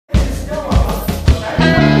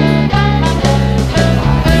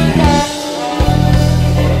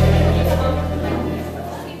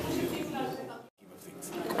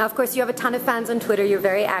Now, of course, you have a ton of fans on Twitter. You're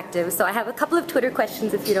very active. So I have a couple of Twitter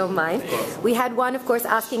questions, if you don't mind. We had one, of course,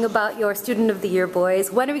 asking about your Student of the Year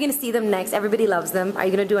boys. When are we going to see them next? Everybody loves them. Are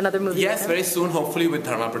you going to do another movie? Yes, very soon, hopefully with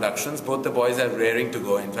Dharma Productions. Both the boys are raring to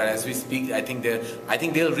go. In fact, as we speak, I think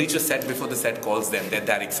they'll reach a set before the set calls them. They're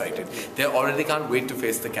that excited. They already can't wait to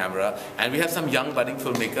face the camera. And we have some young budding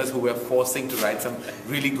filmmakers who we're forcing to write some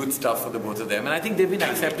really good stuff for the both of them. And I think they've been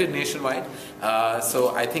accepted nationwide.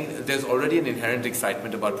 So I think there's already an inherent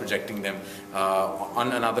excitement about projecting them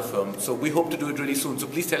on another film. So we hope to do it really soon. So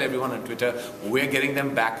please tell everyone on Twitter, we're getting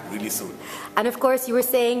them back really soon. And of course, you were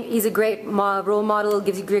saying he's a great role model,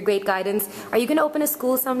 gives you great guidance. Are you going to open a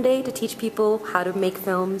school someday to teach people how to make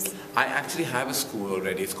films? I actually have a school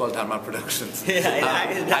already. It's called Dharma Productions.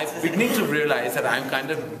 I'm beginning to realize that I'm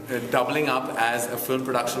kind of doubling up as a film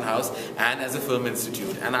production house and as a film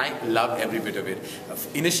institute. And I love every bit of it.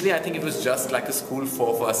 Initially, I think it was just like a school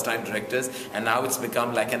for first-time directors. And now it's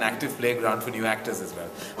become like an active playground for new actors as well.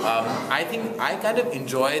 I think I kind of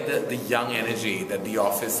enjoy the young energy that the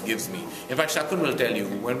office gives me. In fact, Shakun will tell you,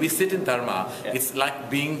 when we sit in Dharma, it's like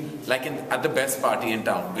being at the best party in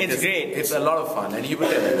town. It's great. It's a lot of fun, and he will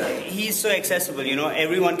tell you that. He's so accessible, you know,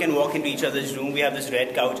 everyone can walk into each other's room. We have this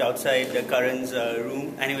red couch outside Karan's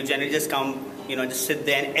room, and he would generally just come, you know, just sit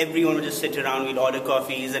there, and everyone would just sit around. We'd order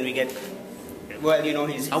coffees, and we get, well, you know,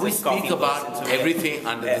 and we speak about everything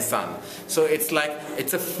under the sun. So it's like,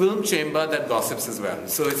 it's a film chamber that gossips as well.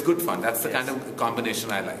 So it's good fun. That's the kind of combination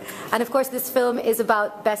I like. And of course, this film is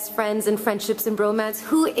about best friends and friendships and bromance.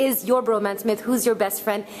 Who is your bromance myth? Who's your best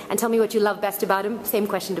friend? And tell me what you love best about him. Same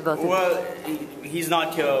question to both of you. Well, he's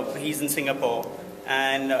not here. He's in Singapore.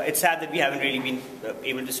 And it's sad that we haven't really been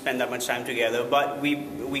able to spend that much time together, but we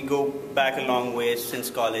go back a long way since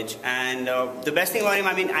college. And the best thing about him,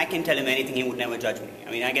 I mean, I can tell him anything, he would never judge me.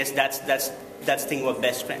 I mean, I guess that's the thing about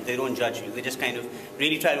best friends. They don't judge you. They just kind of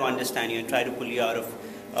really try to understand you and try to pull you out of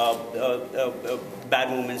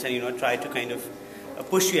bad moments, and, you know, try to kind of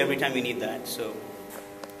push you every time you need that. So.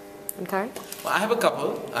 Okay. Well, I have a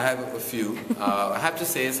couple. I have a few. I have to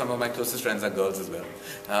say some of my closest friends are girls as well.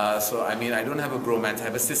 So, I mean, I don't have a bromance. I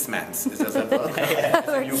have a cis-mance. Does that work? That's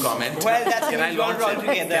a new comment. Well, that's a new genre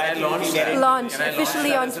altogether. Can I launch that? Launch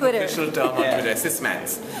officially on Twitter. An official term on Twitter,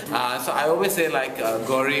 cis-mance. So I always say, like,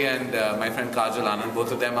 Gauri and my friend Kajal Anand,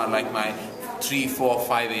 both of them are like my 3, 4,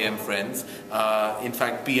 5 a.m. friends. In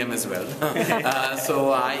fact, PM as well.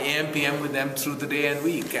 So I AM, PM with them through the day and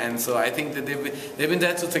week. And so I think that they've been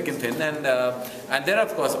there through thick and thin. And there are,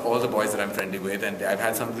 of course, all the boys that I'm friendly with. And I've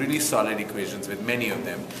had some really solid equations with many of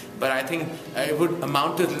them. But I think it would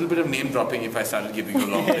amount to a little bit of name dropping if I started giving you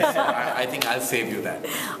a long list. So I think I'll save you that.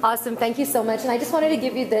 Awesome. Thank you so much. And I just wanted to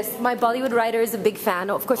give you this. My Bollywood writer is a big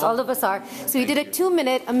fan. Of course, all of us are. So he did a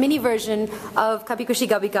 2-minute, a mini version of Kabhi Khushi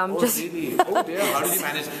Kabhi Gum. Oh, really? Oh, dear. How did you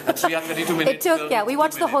manage a 3 or 32 minutes? It took, yeah, we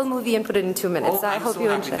watched the whole movie and put it in 2 minutes. Oh, so I hope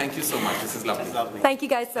you enjoy. Thank you so much. This is lovely. Thank you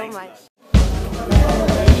guys so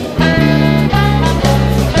much.